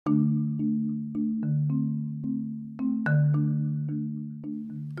Thank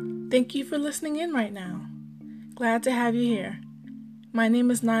you for listening in right now. Glad to have you here. My name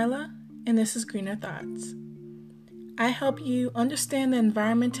is Nyla, and this is Greener Thoughts. I help you understand the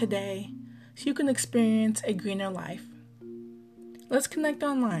environment today so you can experience a greener life. Let's connect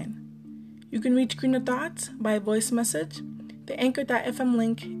online. You can reach Greener Thoughts by voice message. The Anchor.fm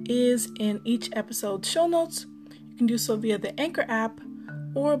link is in each episode's show notes. You can do so via the Anchor app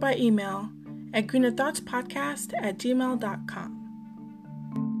or by email at greenerthoughtspodcast@gmail.com.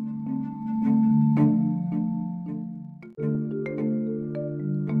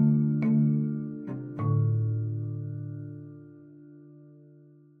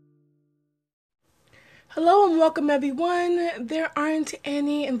 Hello and welcome everyone. There aren't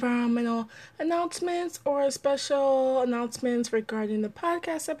any environmental announcements or special announcements regarding the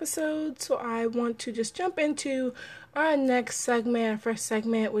podcast episode, so I want to just jump into our next segment, our first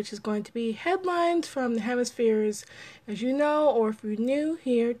segment, which is going to be headlines from the hemispheres. As you know, or if you're new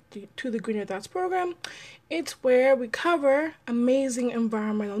here to the Greener Thoughts program, it's where we cover amazing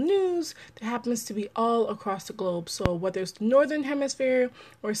environmental news that happens to be all across the globe. So whether it's the northern hemisphere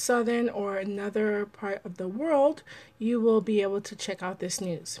or southern or another part of the world, you will be able to check out this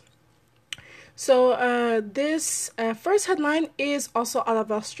news. So this first headline is also out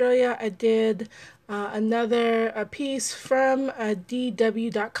of Australia. I did another piece from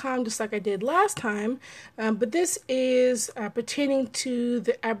DW.com, just like I did last time. But this is pertaining to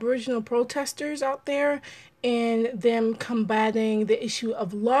the Aboriginal protesters out there and them combating the issue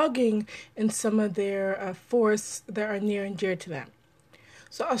of logging in some of their forests that are near and dear to them.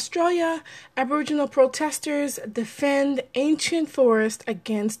 So Australia, Aboriginal protesters defend ancient forest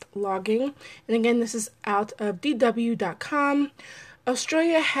against logging. And again, this is out of DW.com.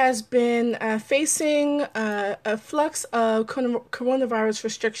 Australia has been facing a flux of coronavirus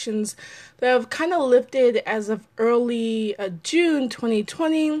restrictions that have kind of lifted as of early June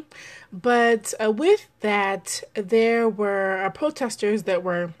 2020. But with that, there were protesters that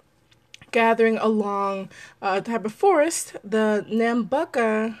were gathering along a type of forest, the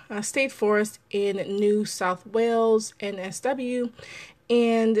Nambucca State Forest in New South Wales, NSW.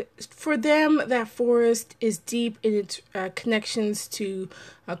 And for them, that forest is deep in its connections to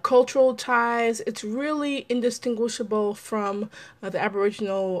cultural ties. It's really indistinguishable from the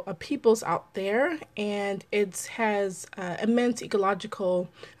Aboriginal peoples out there, and it has immense ecological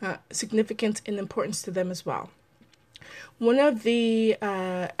significance and importance to them as well. One of the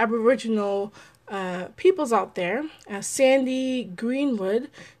Aboriginal peoples out there, Sandy Greenwood,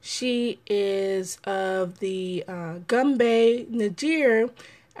 she is of the Gumbaye Njeri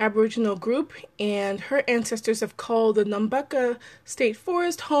Aboriginal group, and her ancestors have called the Nambucca State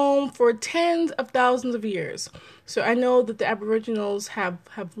Forest home for tens of thousands of years. So I know that the Aboriginals have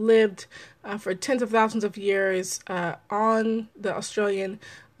lived for tens of thousands of years on the Australian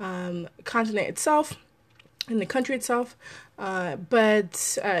continent itself, in the country itself,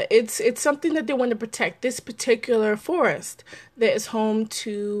 but it's something that they want to protect. This particular forest that is home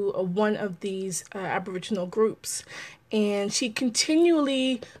to one of these Aboriginal groups, and she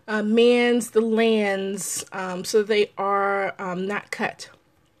continually mans the lands so they are not cut.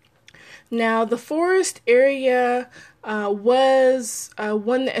 Now, the forest area was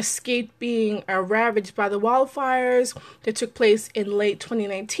one that escaped being ravaged by the wildfires that took place in late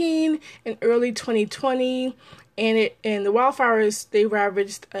 2019 and early 2020. And the wildfires, they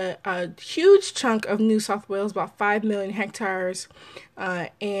ravaged a huge chunk of New South Wales, about 5 million hectares,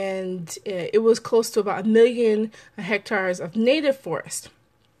 and it was close to about 1 million hectares of native forest.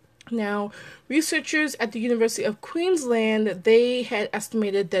 Now, researchers at the University of Queensland, they had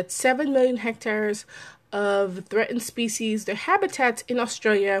estimated that 7 million hectares of threatened species, their habitats in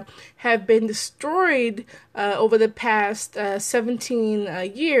Australia, have been destroyed over the past 17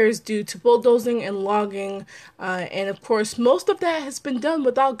 years due to bulldozing and logging. And of course, most of that has been done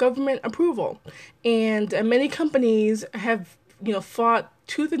without government approval. And many companies have, fought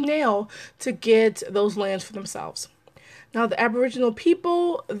tooth and nail to get those lands for themselves. Now, the Aboriginal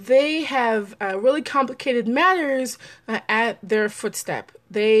people, they have really complicated matters at their footstep.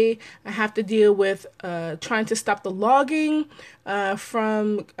 They have to deal with trying to stop the logging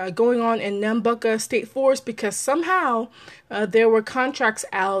from going on in Nambucca State Forest, because somehow there were contracts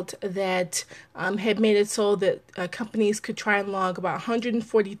out that had made it so that companies could try and log about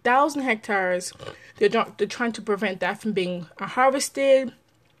 140,000 hectares. They're trying to prevent that from being harvested.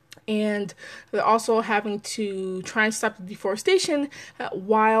 And they're also having to try and stop the deforestation at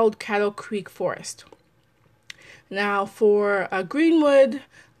Wild Cattle Creek Forest. Now, for Greenwood,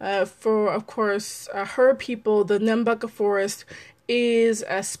 for, of course, her people, the Nambucca Forest is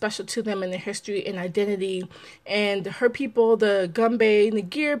special to them in their history and identity. And her people, the Gumbe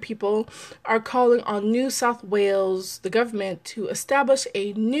Ngir people, are calling on New South Wales, the government, to establish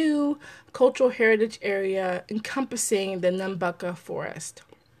a new cultural heritage area encompassing the Nambucca forest.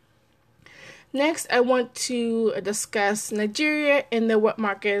 Next, I want to discuss Nigeria and the wet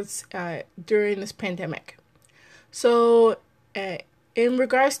markets during this pandemic. So, in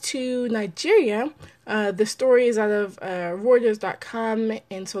regards to Nigeria, the story is out of Reuters.com,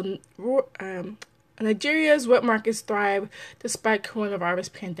 and so Nigeria's wet markets thrive despite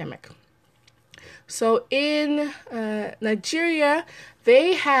coronavirus pandemic. So in Nigeria,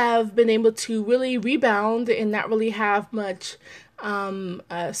 they have been able to really rebound and not really have much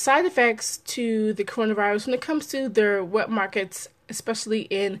side effects to the coronavirus when it comes to their wet markets, especially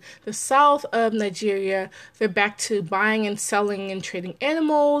in the south of Nigeria. They're back to buying and selling and trading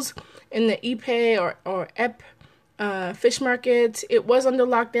animals in the Ipe or Ep fish market. It was under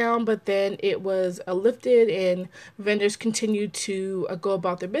lockdown, but then it was lifted and vendors continued to go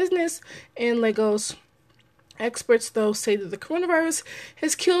about their business in Lagos. Experts, though, say that the coronavirus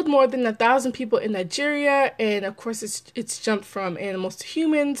has killed more than 1,000 people in Nigeria, and of course it's jumped from animals to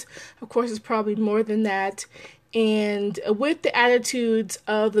humans. Of course, it's probably more than that. And with the attitudes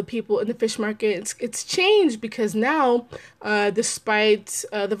of the people in the fish market, it's changed, because now, despite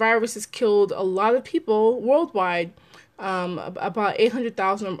the virus has killed a lot of people worldwide, about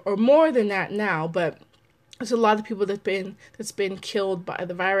 800,000 or more than that now, but there's a lot of people that's been killed by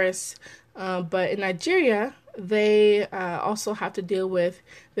the virus. But in Nigeria, they also have to deal with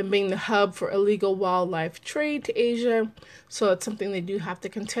them being the hub for illegal wildlife trade to Asia. So it's something they do have to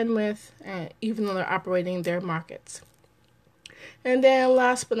contend with, even though they're operating their markets. And then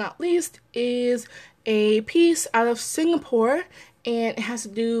last but not least is a piece out of Singapore, and it has to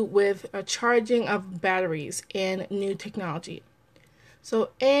do with charging of batteries and new technology. So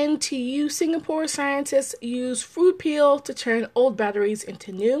NTU Singapore scientists use fruit peel to turn old batteries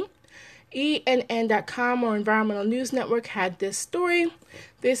into new. ENN.com, or Environmental News Network, had this story.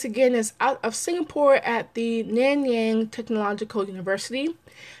 This again is out of Singapore at the Nanyang Technological University.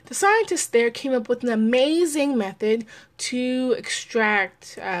 The scientists there came up with an amazing method to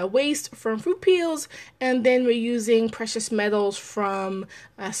extract waste from fruit peels, and then reusing precious metals from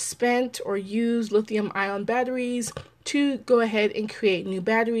spent or used lithium-ion batteries to go ahead and create new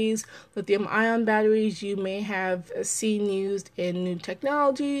batteries. Lithium-ion batteries you may have seen used in new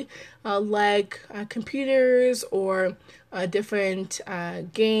technology like computers or different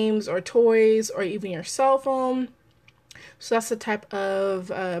games or toys, or even your cell phone. So that's the type of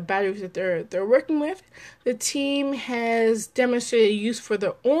batteries that they're working with. The team has demonstrated use for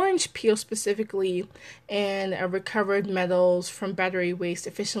the orange peel specifically, and recovered metals from battery waste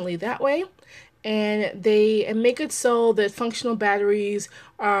efficiently that way. And they make it so that functional batteries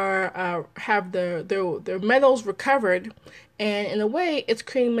have their metals recovered, and in a way, it's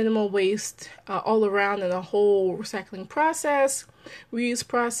creating minimal waste all around in the whole recycling process, reuse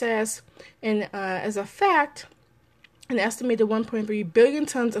process, and as a fact, an estimated 1.3 billion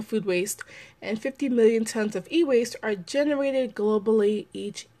tons of food waste and 50 million tons of e-waste are generated globally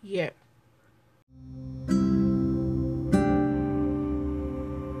each year.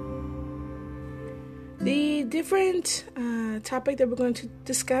 The different topic that we're going to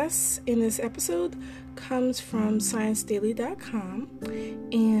discuss in this episode comes from ScienceDaily.com,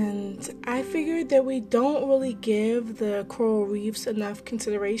 and I figured that we don't really give the coral reefs enough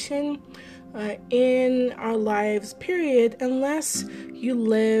consideration in our lives, period, unless you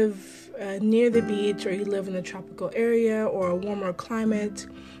live near the beach, or you live in a tropical area or a warmer climate,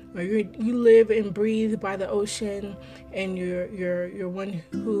 or you live and breathe by the ocean, and you're one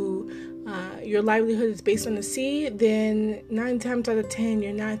who your livelihood is based on the sea. Then 9 times out of 10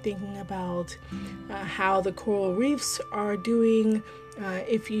 you're not thinking about how the coral reefs are doing.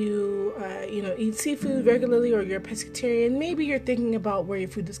 If you eat seafood regularly, or you're a pescatarian, maybe you're thinking about where your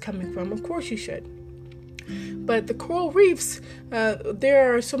food is coming from. Of course you should. But the coral reefs,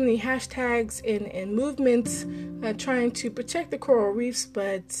 there are so many hashtags and movements trying to protect the coral reefs,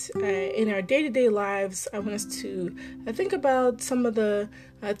 but in our day-to-day lives, I want us to think about some of the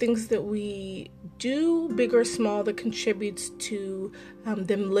things that we do, big or small, that contributes to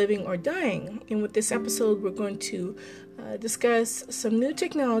them living or dying. And with this episode, we're going to discuss some new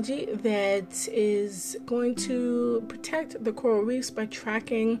technology that is going to protect the coral reefs by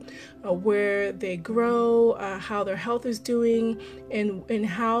tracking where they grow, how their health is doing, and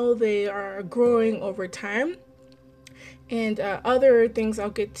how they are growing over time. And other things I'll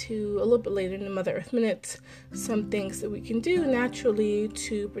get to a little bit later in the Mother Earth Minutes. Some things that we can do naturally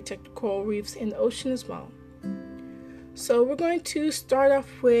to protect the coral reefs in the ocean as well. So we're going to start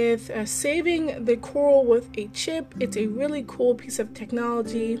off with saving the coral with a chip. It's a really cool piece of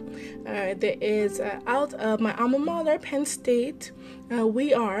technology that is out of my alma mater, Penn State.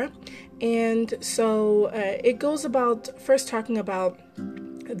 We are. And so it goes about first talking about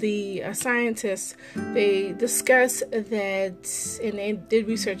the scientists. They discuss that, and they did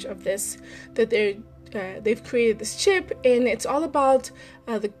research of this, that they've created this chip, and it's all about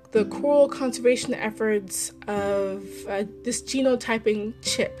the coral conservation efforts of this genotyping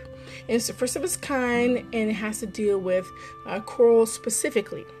chip. And it's the first of its kind, and it has to deal with coral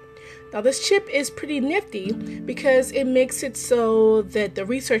specifically. Now, this chip is pretty nifty because it makes it so that the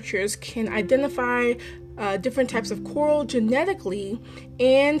researchers can identify different types of coral genetically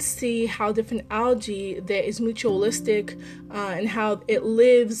and see how different algae that is mutualistic and how it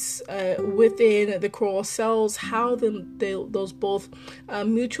lives within the coral cells, how those both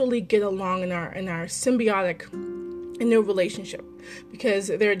mutually get along in our symbiotic in their relationship, because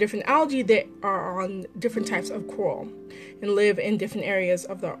there are different algae that are on different types of coral and live in different areas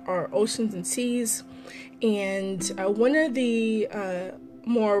of our oceans and seas. And one of the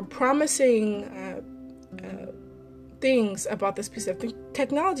more promising things about this piece of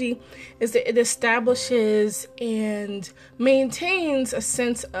technology is that it establishes and maintains a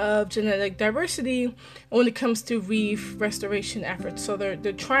sense of genetic diversity when it comes to reef restoration efforts. So they're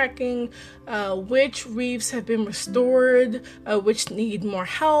tracking which reefs have been restored, which need more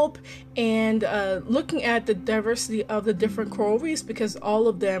help, and looking at the diversity of the different coral reefs, because all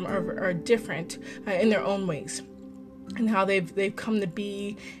of them are different in their own ways, and how they've come to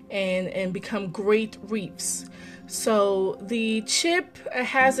be and become great reefs. So the chip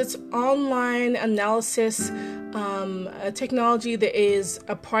has its online analysis technology that is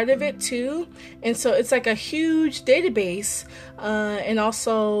a part of it too, and so it's like a huge database, and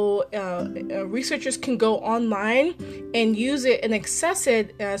also researchers can go online and use it and access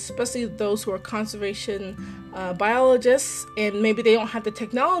it, especially those who are conservation biologists, and maybe they don't have the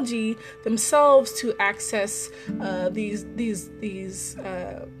technology themselves to access these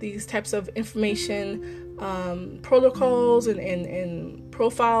types of information, protocols and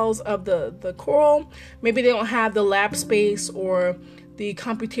profiles of the coral. Maybe they don't have the lab space or the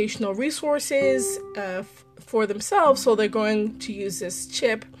computational resources for themselves, so they're going to use this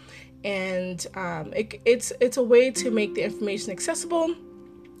chip, and it's a way to make the information accessible,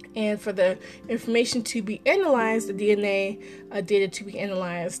 and for the information to be analyzed, the DNA data to be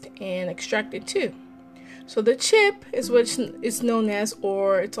analyzed and extracted too. So the chip is what is known as,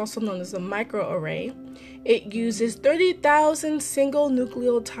 or it's also known as a microarray. It uses 30,000 single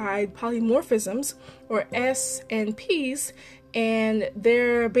nucleotide polymorphisms, or SNPs, and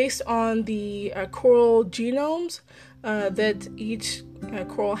they're based on the coral genomes that each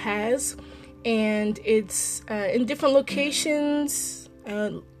coral has, and it's in different locations,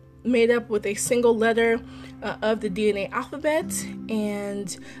 made up with a single letter of the DNA alphabet,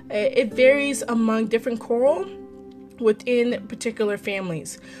 and it varies among different coral within particular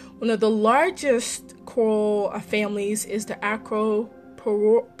families. One of the largest coral families is the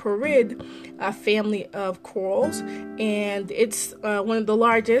Acroporid family of corals, and it's one of the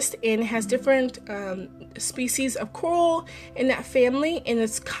largest, and it has different species of coral in that family, and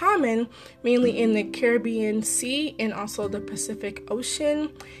it's common mainly in the Caribbean Sea and also the Pacific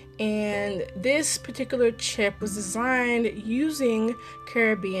Ocean. And this particular chip was designed using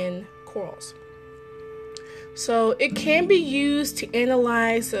Caribbean corals. So it can be used to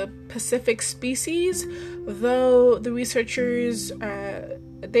analyze the Pacific species, though the researchers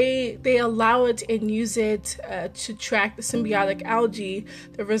they allow it and use it to track the symbiotic algae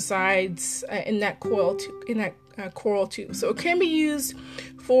that resides in that coral too. So it can be used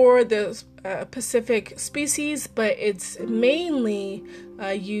for the Pacific species, but it's mainly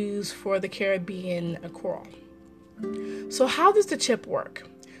used for the Caribbean coral. So how does the chip work?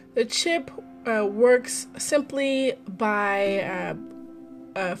 The chip works simply by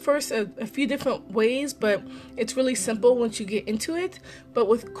first a few different ways, but it's really simple once you get into it. But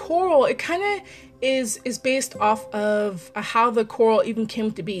with coral, it kind of is based off of how the coral even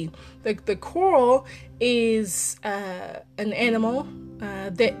came to be. The coral is an animal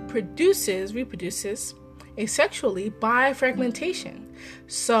that reproduces asexually by fragmentation.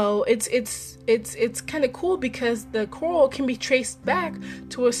 So it's kind of cool because the coral can be traced back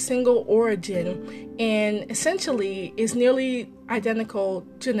to a single origin and essentially is nearly identical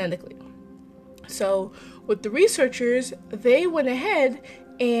genetically. So with the researchers, they went ahead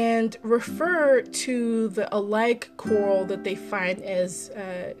and refer to the alike coral that they find as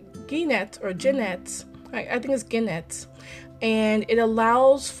genets or genets. I think it's genets. and it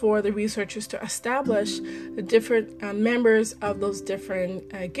allows for the researchers to establish the different members of those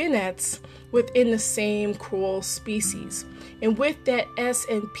different gannets within the same coral species. And with that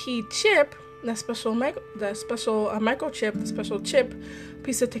SNP chip, the special microchip, the special chip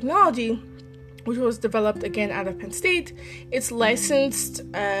piece of technology, which was developed again out of Penn State, it's licensed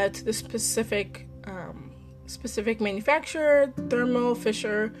to the specific manufacturer, Thermo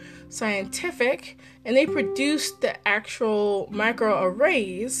Fisher Scientific, and they produced the actual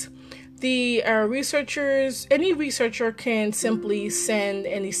microarrays. The any researcher can simply send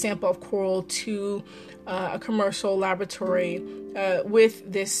any sample of coral to a commercial laboratory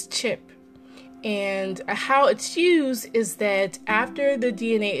with this chip. And how it's used is that after the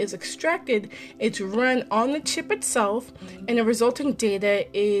DNA is extracted, it's run on the chip itself, and the resulting data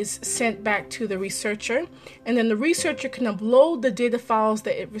is sent back to the researcher. And then the researcher can upload the data files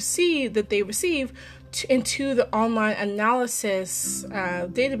that they receive into the online analysis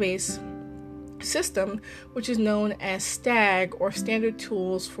database system, which is known as STAG, or Standard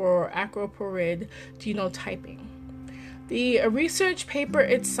Tools for Aquaporid Genotyping. The research paper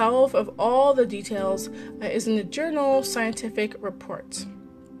itself of all the details is in the journal Scientific Reports.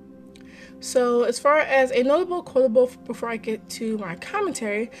 So as far as a notable quotable before I get to my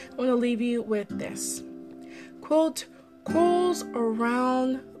commentary, I want to leave you with this. Quote, "Corals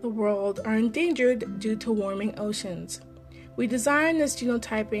around the world are endangered due to warming oceans. We designed this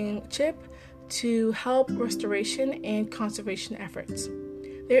genotyping chip to help restoration and conservation efforts.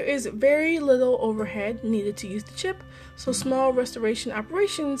 There is very little overhead needed to use the chip, so small restoration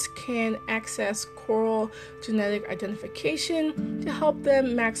operations can access coral genetic identification to help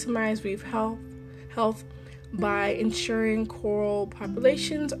them maximize reef health by ensuring coral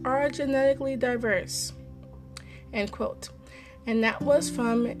populations are genetically diverse." End quote. And that was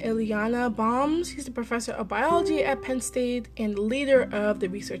from Ileana Balmes. He's the professor of biology at Penn State and the leader of the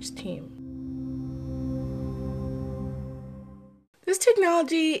research team. This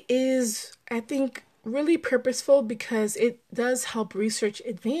technology is, I think, really purposeful because it does help research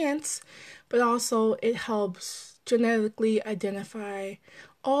advance, but also it helps genetically identify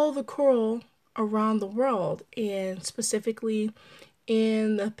all the coral around the world, and specifically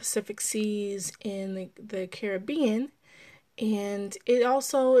in the Pacific Seas, in the Caribbean. And it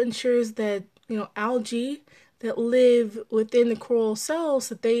also ensures that, algae that live within the coral cells,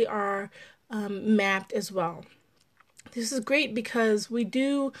 that they are mapped as well. This is great because we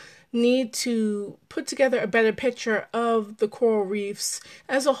do need to put together a better picture of the coral reefs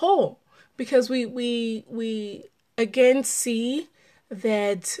as a whole, because we again see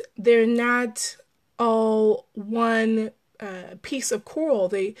that they're not all one piece of coral.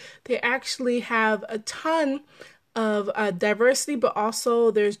 They actually have a ton of diversity, but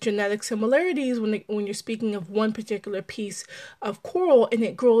also there's genetic similarities when you're speaking of one particular piece of coral, and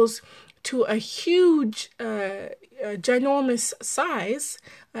it grows to a huge, ginormous size,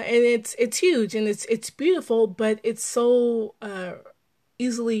 and it's huge and it's beautiful, but it's so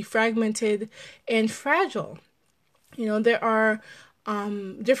easily fragmented and fragile. There are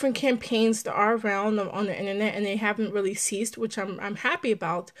different campaigns that are around on the internet, and they haven't really ceased, which I'm happy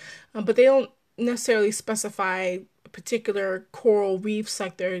about, but they don't necessarily specify particular coral reefs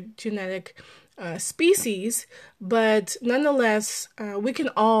like their genetic species, but nonetheless, we can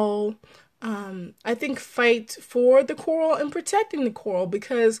all, I think, fight for the coral and protecting the coral,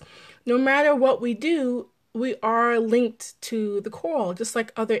 because no matter what we do, we are linked to the coral, just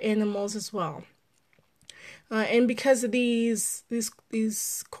like other animals as well. And because of these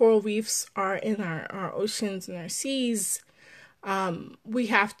coral reefs are in our oceans and our seas, we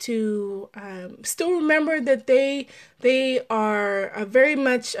have to still remember that they are very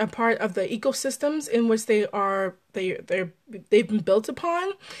much a part of the ecosystems in which they've been built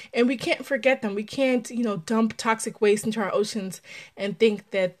upon, and we can't forget them. We can't dump toxic waste into our oceans and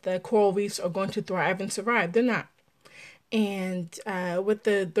think that the coral reefs are going to thrive and survive. They're not. And with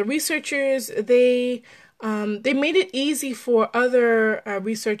the researchers, they made it easy for other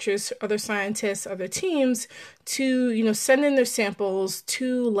researchers, other scientists, other teams to, send in their samples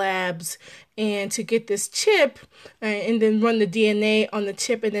to labs and to get this chip and then run the DNA on the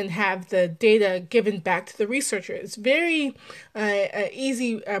chip and then have the data given back to the researcher. It's very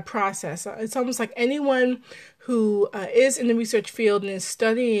easy process. It's almost like anyone who is in the research field and is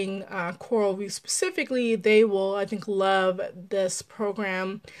studying coral reefs specifically, they will, I think, love this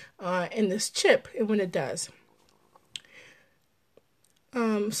program and this chip and when it does.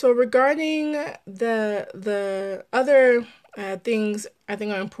 So regarding the other things I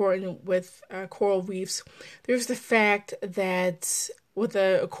think are important with coral reefs, there's the fact that with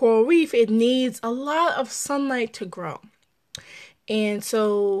a coral reef, it needs a lot of sunlight to grow. And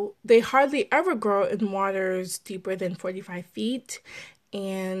so they hardly ever grow in waters deeper than 45 feet.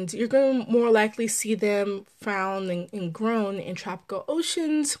 And you're going to more likely see them found and grown in tropical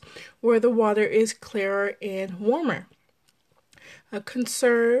oceans where the water is clearer and warmer.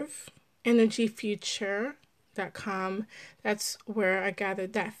 ConserveEnergyFuture.com, that's where I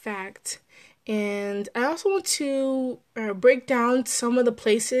gathered that fact. And I also want to break down some of the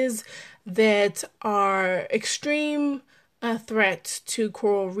places that are extreme threats to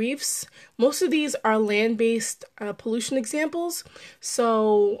coral reefs. Most of these are land-based pollution examples.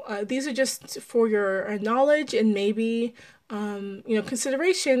 So these are just for your knowledge and maybe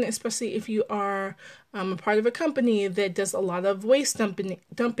consideration, especially if you are a part of a company that does a lot of waste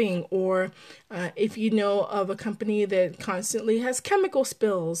dumping, or if you know of a company that constantly has chemical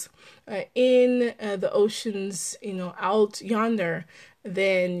spills in the oceans, out yonder,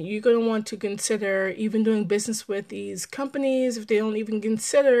 then you're going to want to consider even doing business with these companies. If they don't even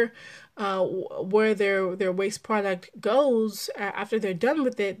consider where their waste product goes after they're done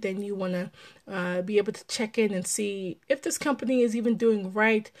with it, then you want to be able to check in and see if this company is even doing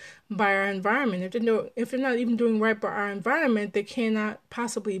right by our environment. If they're not even doing right by our environment, they cannot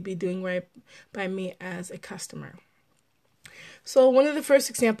possibly be doing right by me as a customer. So one of the first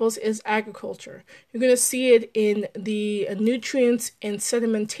examples is agriculture. You're going to see it in the nutrients and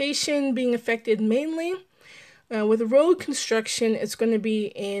sedimentation being affected mainly. With road construction, it's going to be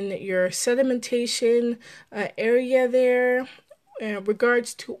in your sedimentation area there.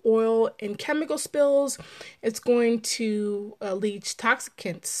 Regards to oil and chemical spills, it's going to leach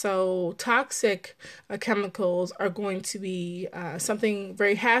toxicants. So toxic chemicals are going to be something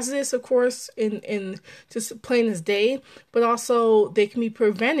very hazardous, of course, in just plain as day, but also they can be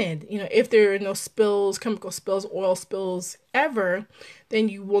prevented. If there are no spills, chemical spills, oil spills ever, then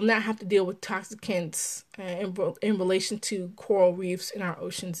you will not have to deal with toxicants in relation to coral reefs in our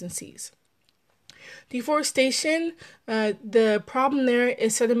oceans and seas. Deforestation, the problem there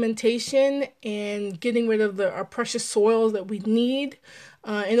is sedimentation and getting rid of our precious soils that we need.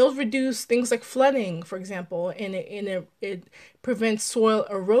 And those reduce things like flooding, for example, and it prevents soil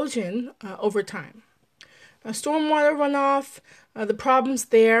erosion over time. Stormwater runoff, the problems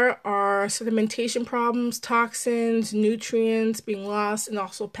there are sedimentation problems, toxins, nutrients being lost, and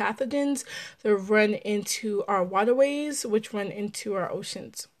also pathogens that run into our waterways, which run into our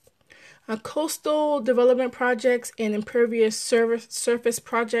oceans. Coastal development projects and impervious surface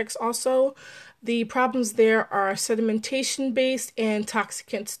projects also. The problems there are sedimentation-based and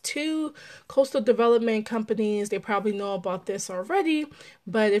toxicants too. Coastal development companies, they probably know about this already,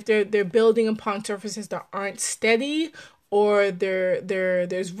 but if they're building upon surfaces that aren't steady, or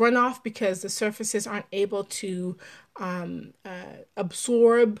there's runoff because the surfaces aren't able to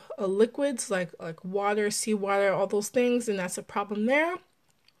absorb liquids like water, seawater, all those things, and that's a problem there.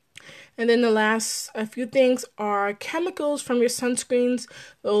 And then the last few things are chemicals from your sunscreens.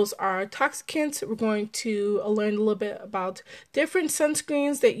 Those are toxicants. We're going to learn a little bit about different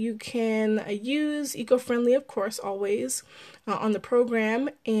sunscreens that you can use, eco-friendly, of course, always on the program.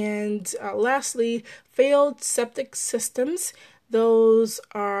 And lastly, failed septic systems. Those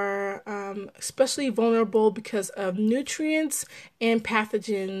are especially vulnerable because of nutrients and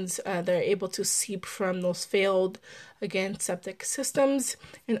pathogens that are able to seep from those failed, again, septic systems.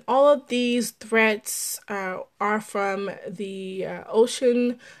 And all of these threats are from the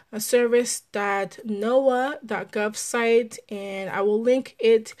Ocean Service.noaa.gov site, and I will link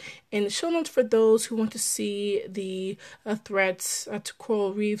it in the show notes for those who want to see the threats to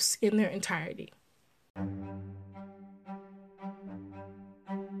coral reefs in their entirety.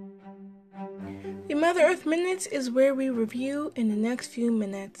 The Mother Earth Minutes is where we review in the next few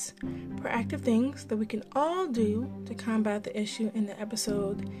minutes proactive things that we can all do to combat the issue in the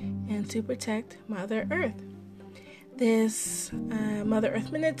episode and to protect Mother Earth. This Mother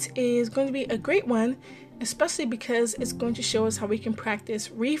Earth Minutes is going to be a great one, especially because it's going to show us how we can practice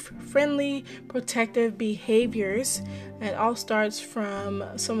reef-friendly protective behaviors. It all starts from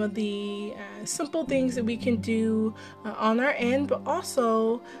some of the simple things that we can do on our end, but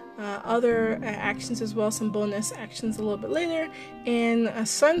also other actions as well, some bonus actions a little bit later. And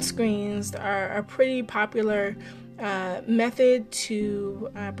sunscreens are a pretty popular method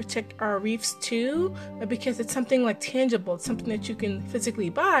to protect our reefs too, because it's something like tangible. It's something that you can physically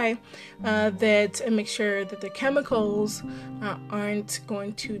buy that make sure that the chemicals aren't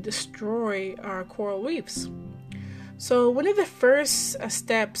going to destroy our coral reefs. So one of the first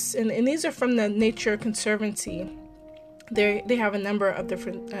steps, and these are from the Nature Conservancy, they have a number of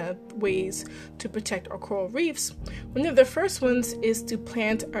different ways to protect our coral reefs. One of the first ones is to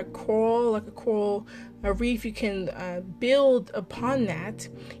plant a coral, like a coral a reef, you can build upon that.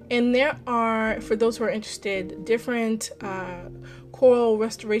 And there are, for those who are interested, different coral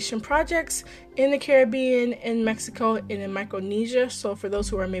restoration projects in the Caribbean, in Mexico, and in Micronesia. So for those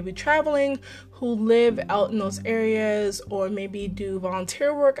who are maybe traveling, who live out in those areas, or maybe do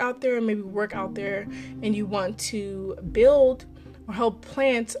volunteer work out there, maybe work out there, and you want to build or help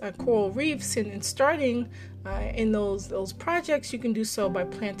plant coral reefs, and starting in those projects, you can do so by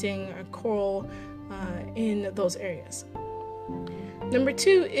planting a coral in those areas. Number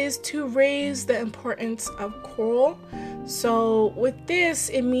 2 is to raise the importance of coral. So with this,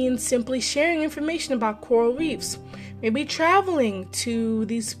 it means simply sharing information about coral reefs, maybe traveling to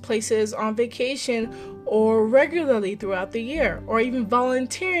these places on vacation or regularly throughout the year, or even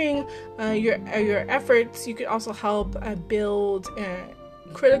volunteering your efforts. You could also help build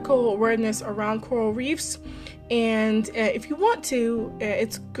critical awareness around coral reefs. And if you want to,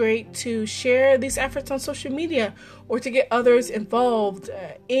 it's great to share these efforts on social media, or to get others involved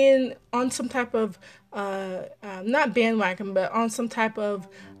on some type of not bandwagon, but on some type of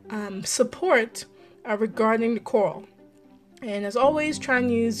support regarding the coral. And as always, try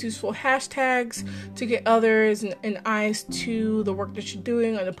and use useful hashtags to get others and eyes to the work that you're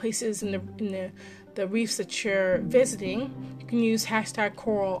doing, or the places in the reefs that you're visiting. You can use hashtag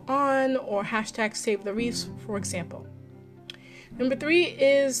coral on or hashtag save the reefs, for example. Number 3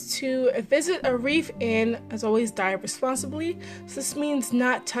 is to visit a reef and, as always, dive responsibly. So this means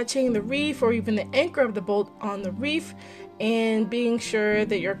not touching the reef or even the anchor of the boat on the reef, and being sure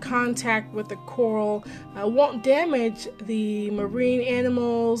that your contact with the coral won't damage the marine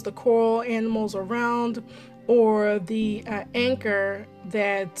animals, the coral animals around, or the anchor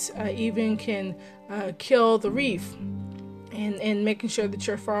that even can kill the reef, and making sure that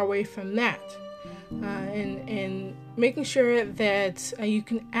you're far away from that. And making sure that you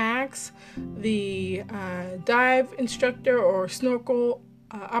can ask the dive instructor or snorkel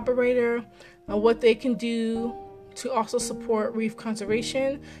operator what they can do to also support reef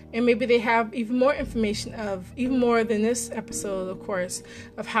conservation. And maybe they have even more information, even more than this episode, of course,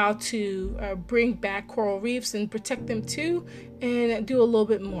 of how to bring back coral reefs and protect them too, and do a little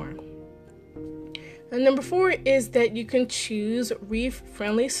bit more. And number 4 is that you can choose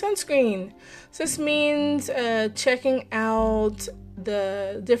reef-friendly sunscreen. So this means checking out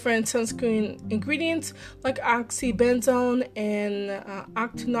the different sunscreen ingredients like oxybenzone and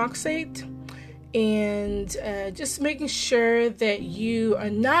octinoxate, and just making sure that you are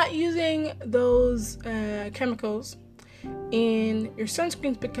not using those chemicals in your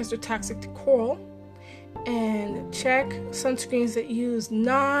sunscreens because they're toxic to coral. And check sunscreens that use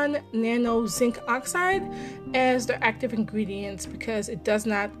non-nano zinc oxide as their active ingredients, because it does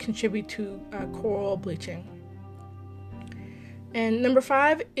not contribute to coral bleaching. And number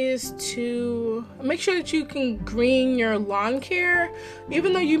 5 is to make sure that you can green your lawn care.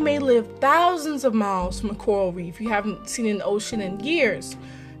 Even though you may live thousands of miles from a coral reef, you haven't seen an ocean in years,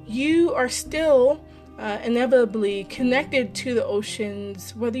 you are still inevitably connected to the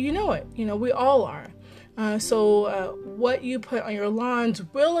oceans, whether you know it. We all are. So what you put on your lawns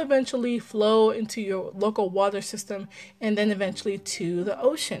will eventually flow into your local water system, and then eventually to the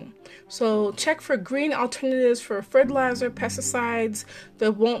ocean. So check for green alternatives for fertilizer, pesticides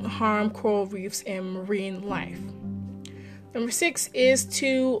that won't harm coral reefs and marine life. Number 6 is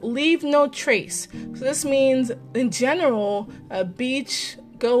to leave no trace. So this means, in general, beach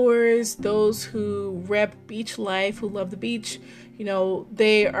goers, those who rep beach life, who love the beach,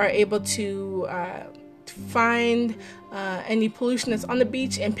 they are able to find any pollution that's on the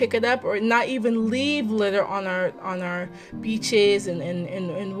beach and pick it up, or not even leave litter on our beaches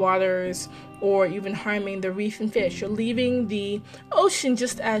and waters, or even harming the reef and fish. You're leaving the ocean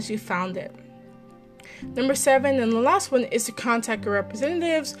just as you found it. Number 7, and the last one, is to contact your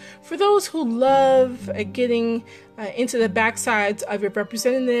representatives. For those who love getting into the backsides of your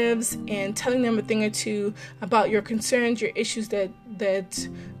representatives and telling them a thing or two about your concerns, your issues that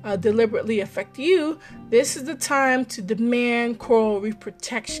deliberately affect you, this is the time to demand coral reef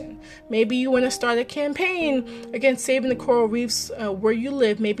protection. Maybe you want to start a campaign against saving the coral reefs where you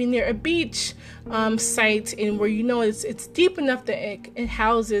live, maybe near a beach site, and where it's deep enough that it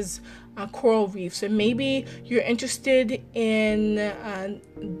houses coral reefs. And maybe you're interested in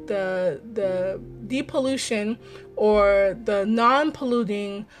the depollution or the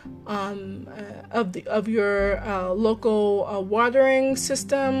non-polluting of your local watering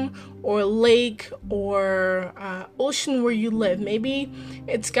system or lake or ocean where you live. Maybe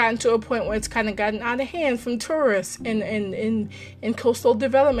it's gotten to a point where it's kind of gotten out of hand from tourists and coastal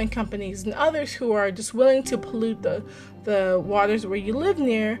development companies and others who are just willing to pollute the waters where you live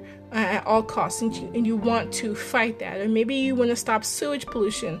near at all costs, and you want to fight that. Or maybe you want to stop sewage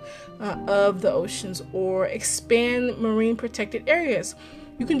pollution of the oceans or expand marine protected areas.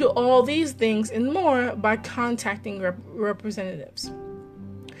 You can do all these things and more by contacting representatives.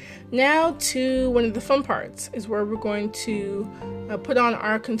 Now to one of the fun parts is where we're going to put on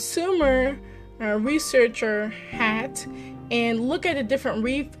our consumer researcher hat and look at the different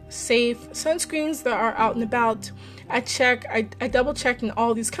reef-safe sunscreens that are out and about. I double checked in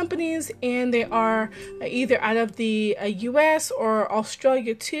all these companies, and they are either out of the US or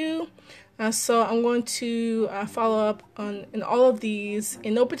Australia too. So I'm going to follow up in all of these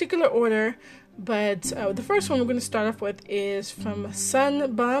in no particular order. But the first one we're going to start off with is from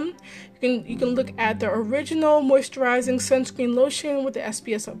Sun Bum. You can look at the original moisturizing sunscreen lotion with the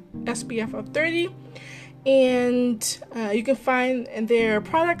SPF of 30, and you can find their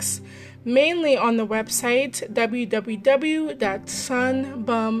products mainly on the website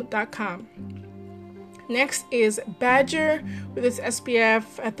www.sunbum.com. Next is Badger with its SPF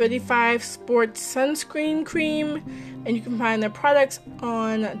 35 Sport Sunscreen Cream, and you can find their products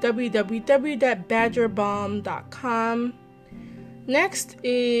on www.badgerbalm.com. Next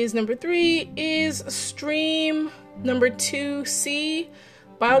is number 3 is Stream number 2C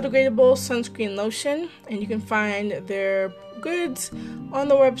biodegradable sunscreen lotion, and you can find their goods on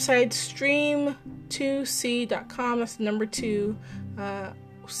the website stream2c.com. That's the number 2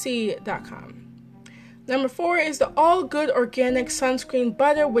 c.com. Number 4 is the All Good Organic Sunscreen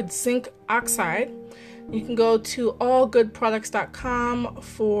Butter with Zinc Oxide. You can go to allgoodproducts.com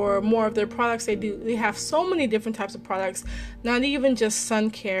for more of their products. They have so many different types of products, not even just sun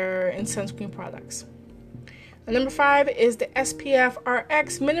care and sunscreen products. And number 5 is the SPF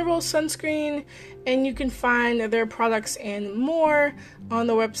RX Mineral Sunscreen, and you can find their products and more on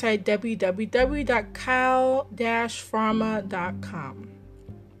the website www.cal-pharma.com.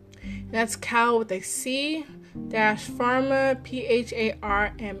 That's Cal with a C, -pharma,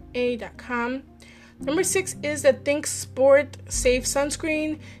 PHARMA.com. Number 6 is the Think Sport Safe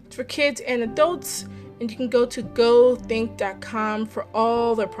Sunscreen. It's for kids and adults, and you can go to gothink.com for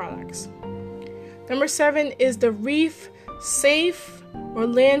all their products. Number 7 is the Reef Safe or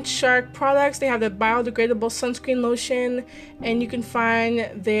Land Shark products. They have the biodegradable sunscreen lotion, and you can find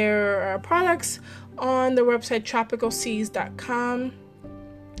their products on the website tropicalseas.com.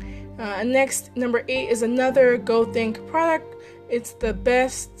 Next, number 8 is another Go Think product. It's the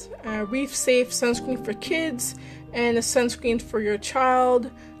best reef-safe sunscreen for kids and a sunscreen for your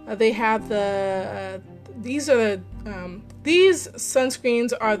child. They have these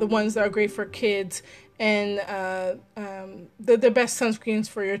sunscreens are the ones that are great for kids, and they're the best sunscreens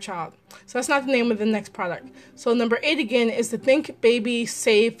for your child. So that's not the name of the next product. So number 8 again is the Think Baby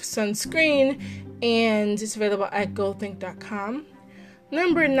Safe Sunscreen, and it's available at gothink.com.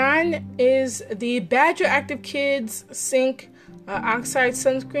 Number 9 is the Badger Active Kids Zinc Oxide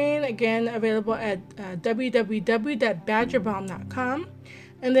Sunscreen, again available at www.badgerbalm.com.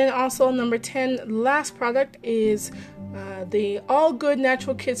 And then also number 10, last product, is the All Good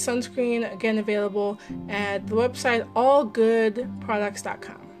Natural Kids Sunscreen, again available at the website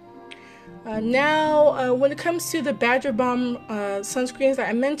allgoodproducts.com. Now, when it comes to the Badger Balm sunscreens that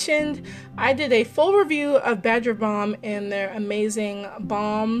I mentioned, I did a full review of Badger Balm and their amazing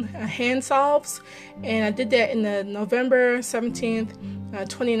balm hand salves, and I did that in the November 17th,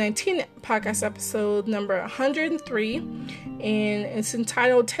 2019 podcast episode number 103, and it's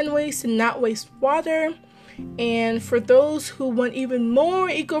entitled 10 Ways to Not Waste Water. And for those who want even more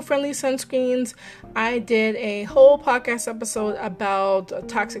eco-friendly sunscreens, I did a whole podcast episode about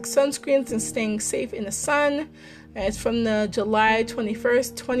toxic sunscreens and staying safe in the sun. It's from the July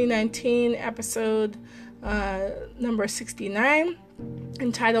 21st, 2019 episode number 69,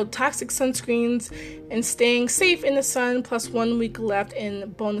 entitled Toxic Sunscreens and Staying Safe in the Sun, plus 1 week left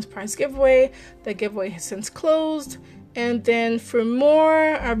in bonus prize giveaway. The giveaway has since closed. And then for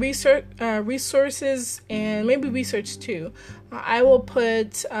more resources and maybe research too, I will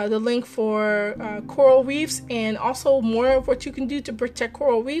put the link for coral reefs and also more of what you can do to protect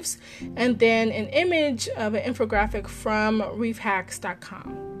coral reefs, and then an image of an infographic from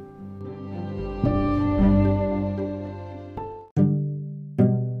reefhacks.com.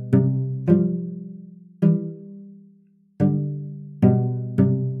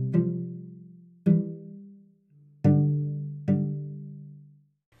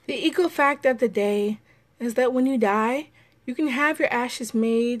 The eco fact of the day is that when you die, you can have your ashes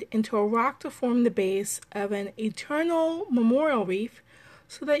made into a rock to form the base of an eternal memorial reef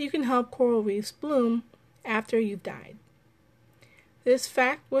so that you can help coral reefs bloom after you've died. This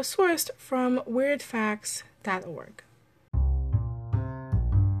fact was sourced from weirdfacts.org.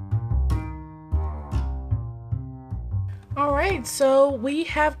 Alright, so we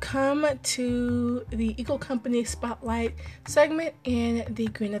have come to the Eco Company Spotlight segment in the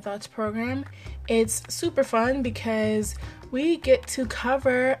Greener Thoughts program. It's super fun because we get to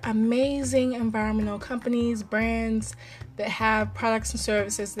cover amazing environmental companies, brands that have products and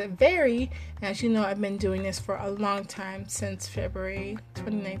services that vary. As you know, I've been doing this for a long time, since February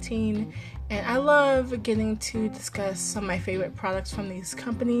 2019, and I love getting to discuss some of my favorite products from these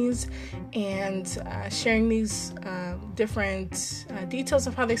companies and sharing these different details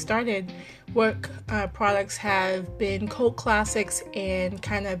of how they started, what products have been cult classics and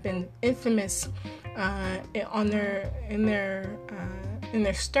kind of been infamous in their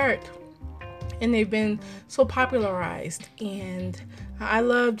start, and they've been so popularized. And I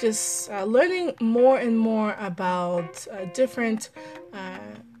love just learning more and more about different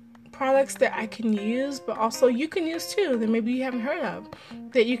products that I can use, but also you can use too, that maybe you haven't heard of,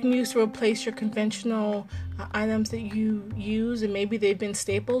 that you can use to replace your conventional items that you use, and maybe they've been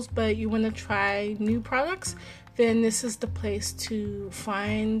staples, but you want to try new products. Then this is the place to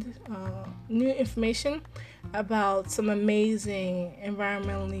find new information about some amazing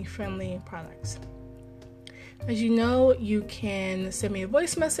environmentally friendly products. As you know, you can send me a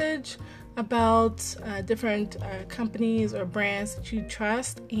voice message about different companies or brands that you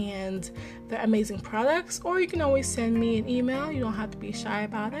trust and their amazing products, or you can always send me an email. You don't have to be shy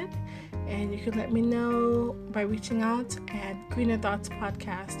about it, and you can let me know by reaching out at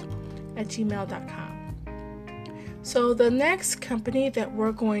greenerthoughtspodcast@gmail.com. So the next company that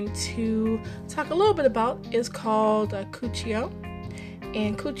we're going to talk a little bit about is called Cuccio,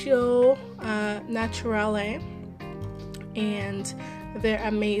 and Cuccio Naturale, and their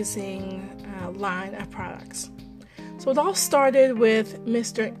amazing line of products. So it all started with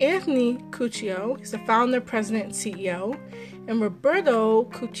Mr. Anthony Cuccio. He's the founder, president, and CEO, and Roberto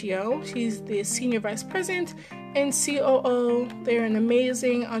Cuccio. She's the senior vice president and COO. They're an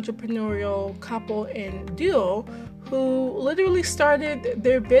amazing entrepreneurial couple and duo who literally started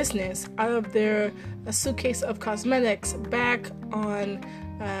their business out of their suitcase of cosmetics back in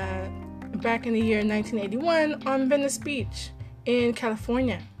the year 1981 on Venice Beach in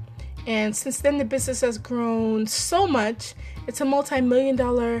California. And since then, the business has grown so much. It's a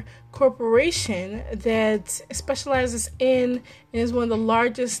multi-million-dollar corporation that specializes in and is one of the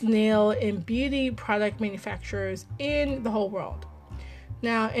largest nail and beauty product manufacturers in the whole world.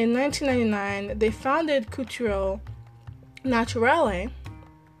 Now, in 1999, they founded Cuccio Naturale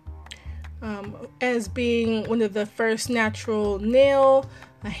as being one of the first natural nail,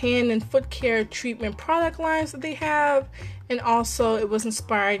 hand and foot care treatment product lines that they have. And also it was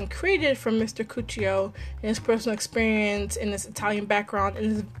inspired and created from Mr. Cuccio and his personal experience and his Italian background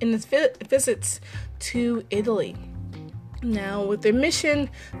and his visits to Italy. Now, with their mission,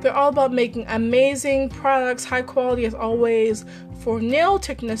 they're all about making amazing products, high quality as always, for nail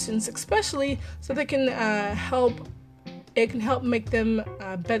technicians especially, so they can help make them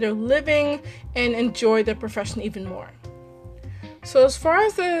better living and enjoy their profession even more. So as far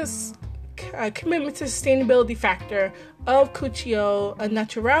as this commitment to sustainability factor of Cuccio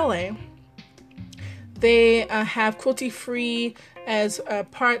Naturale, they have cruelty-free as a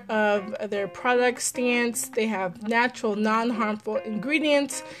part of their product stance. They have natural, non-harmful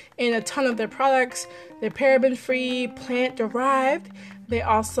ingredients in a ton of their products. They're paraben-free, plant-derived. They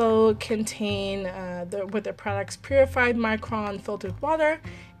also contain, with their products, purified micron filtered water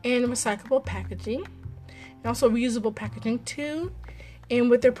and recyclable packaging. And also reusable packaging too. And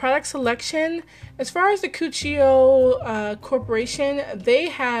with their product selection, as far as the Cuccio Corporation, they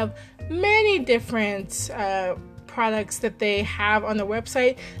have many different products that they have on their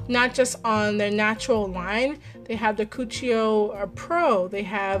website, not just on their natural line. They have the Cuccio Pro. They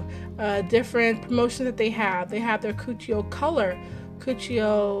have different promotions that they have. They have their Cuccio Color,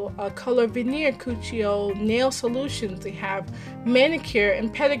 Cuccio Color Veneer, Cuccio Nail Solutions. They have manicure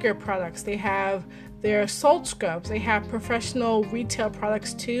and pedicure products. They have their salt scrubs. They have professional retail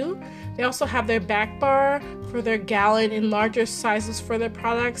products too. They also have their back bar for their gallon and larger sizes for their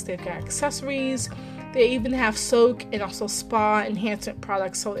products. They've got accessories. They even have soak and also spa enhancement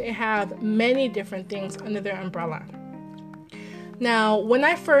products. So they have many different things under their umbrella. Now, when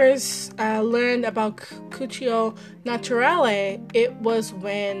I first learned about Cuccio Naturale, it was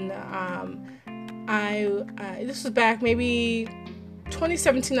when this was back maybe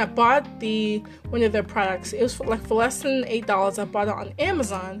 2017, I bought one of their products. It was for less than $8. I bought it on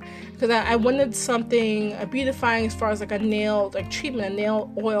Amazon because I wanted something beautifying as far as like a nail treatment, a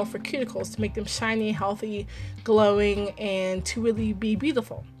nail oil for cuticles to make them shiny, healthy, glowing, and to really be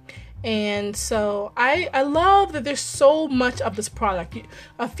beautiful. And so I love that there's so much of this product.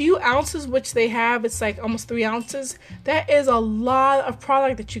 A few ounces, which they have, it's like almost 3 ounces. That is a lot of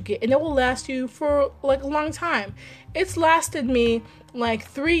product that you get, and it will last you for like a long time. It's lasted me like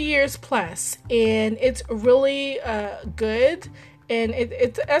 3 years plus, and it's really good. And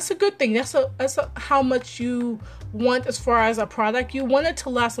that's a good thing. That's how much you want as far as a product. You want it to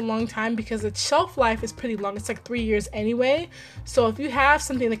last a long time because its shelf life is pretty long. It's like 3 years anyway. So if you have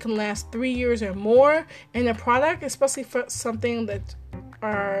something that can last 3 years or more in a product, especially for something that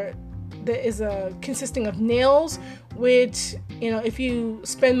is consisting of nails, which, if you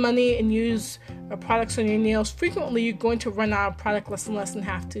spend money and use products on your nails frequently, you're going to run out of product less and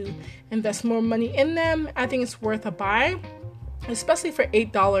have to invest more money in them. I think it's worth a buy, especially for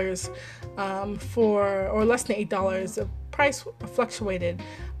 $8 or less than $8. The price fluctuated.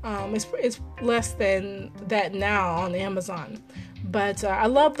 It's less than that now on Amazon. But I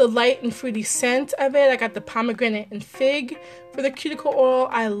love the light and fruity scent of it. I got the pomegranate and fig for the cuticle oil.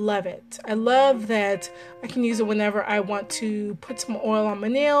 I love it. I love that I can use it whenever I want to put some oil on my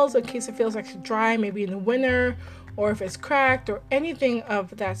nails in case it feels like it's dry, maybe in the winter, or if it's cracked or anything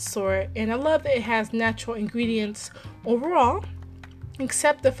of that sort. And I love that it has natural ingredients overall,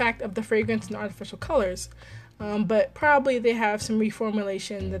 except the fact of the fragrance and artificial colors. But probably they have some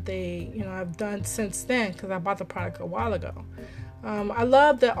reformulation that they have done since then, because I bought the product a while ago. I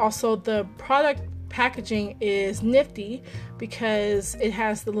love that also the product packaging is nifty because it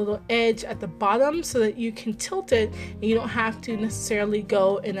has the little edge at the bottom so that you can tilt it and you don't have to necessarily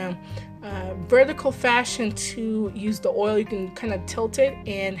go in a vertical fashion to use the oil. You can kind of tilt it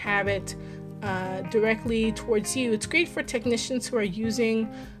and have it directly towards you. It's great for technicians who are using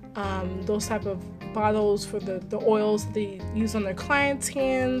those type of bottles for the oils they use on their clients'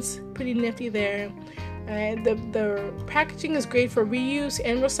 hands. Pretty nifty there. The packaging is great for reuse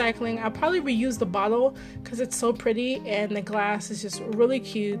and recycling. I'll probably reuse the bottle because it's so pretty, and the glass is just really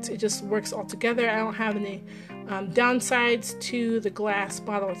cute. It just works all together. I don't have any downsides to the glass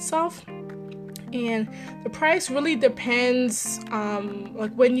bottle itself. And the price really depends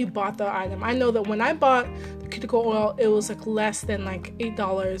like when you bought the item. I know that when I bought the cuticle oil, it was like less than like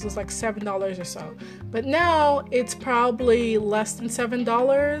 $8. It was like $7 or so. But now it's probably less than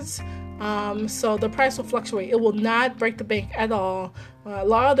 $7. So the price will fluctuate. It will not break the bank at all. A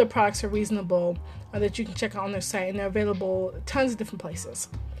lot of their products are reasonable that you can check out on their site, and they're available tons of different places.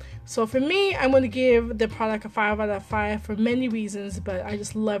 So for me, I'm going to give the product a 5 out of 5 for many reasons, but I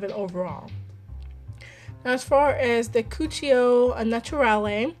just love it overall. Now, as far as the Cuccio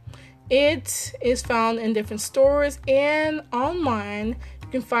Naturale, it is found in different stores and online. You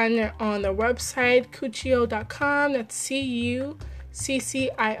can find it on their website, cuccio.com. That's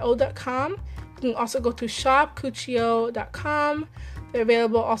CUCCIO.com. You can also go to shopcuccio.com. They're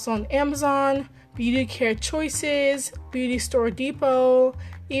available also on Amazon, Beauty Care Choices, Beauty Store Depot,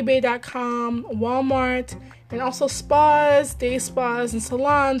 eBay.com, Walmart, and also spas, day spas, and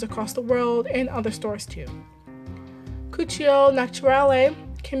salons across the world, and other stores too. Cuccio Naturale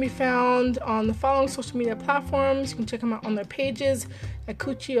can be found on the following social media platforms. You can check them out on their pages at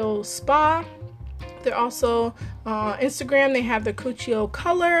Cuccio Spa. They're also on Instagram. They have the Cuccio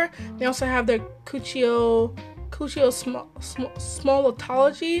Color. They also have their Cuccio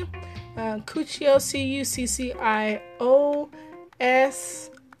Smolotology. Cuccio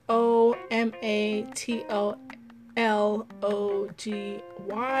CUCCIOSOMATOLOGY.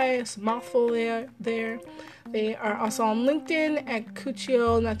 It's a mouthful there. They are also on LinkedIn at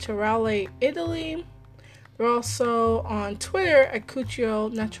Cuccio Naturale Italy. They're also on Twitter at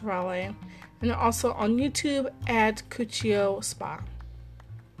Cuccio Naturale. And they're also on YouTube at Cuccio Spa.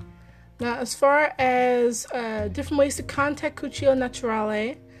 Now, as far as different ways to contact Cuccio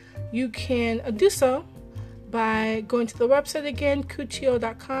Naturale, you can do so by going to the website again,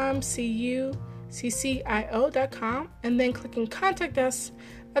 cuccio.com, CUCCIO.com, and then clicking Contact Us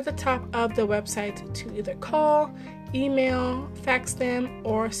at the top of the website to either call, email, fax them,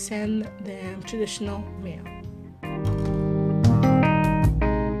 or send them traditional mail.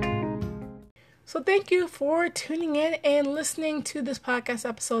 So thank you for tuning in and listening to this podcast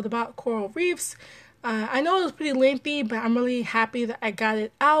episode about coral reefs. I know it was pretty lengthy, but I'm really happy that I got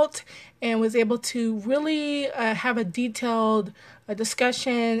it out and was able to really have a detailed a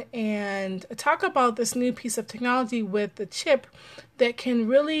discussion and talk about this new piece of technology with the chip that can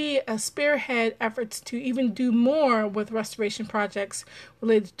really spearhead efforts to even do more with restoration projects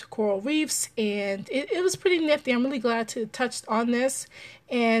related to coral reefs. And it was pretty nifty. I'm really glad to touch on this.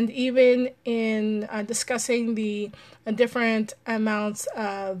 And even in discussing the different amounts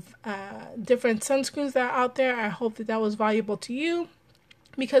of different sunscreens that are out there, I hope that was valuable to you,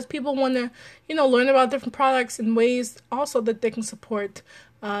 because people want to, learn about different products and ways also that they can support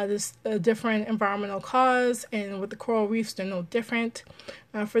this different environmental cause. And with the coral reefs, they're no different.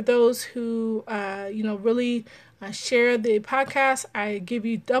 For those who, really share the podcast, I give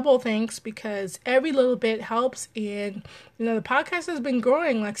you double thanks, because every little bit helps. And, the podcast has been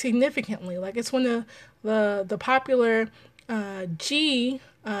growing significantly. It's one of the popular named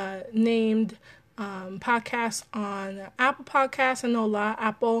podcasts on Apple Podcasts. I know a lot of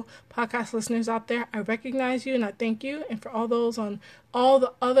Apple Podcast listeners out there. I recognize you and I thank you. And for all those on all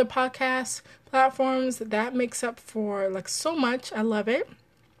the other podcast platforms, that makes up for so much. I love it.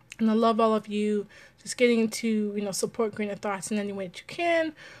 And I love all of you just getting to, support Greener Thoughts in any way that you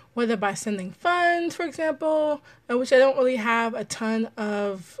can, whether by sending funds, for example, which I don't really have a ton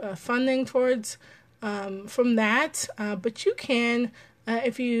of funding towards from that, but you can,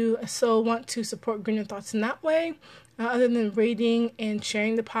 if you so want to support Greener Thoughts in that way, other than rating and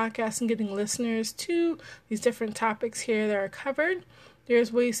sharing the podcast and getting listeners to these different topics here that are covered.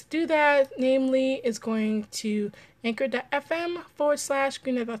 There's ways to do that. Namely, is going to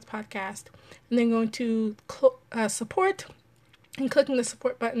anchor.fm/Greener Thoughts podcast, and then going to support and clicking the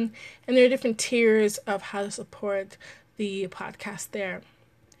support button. And there are different tiers of how to support the podcast there.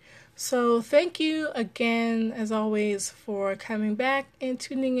 So thank you again, as always, for coming back and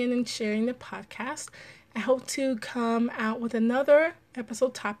tuning in and sharing the podcast. I hope to come out with another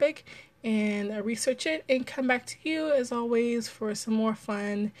episode topic and research it and come back to you, as always, for some more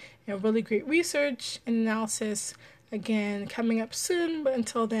fun and really great research and analysis. Again, coming up soon, but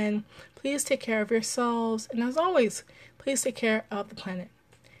until then, please take care of yourselves. And as always, please take care of the planet.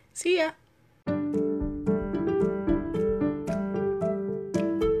 See ya!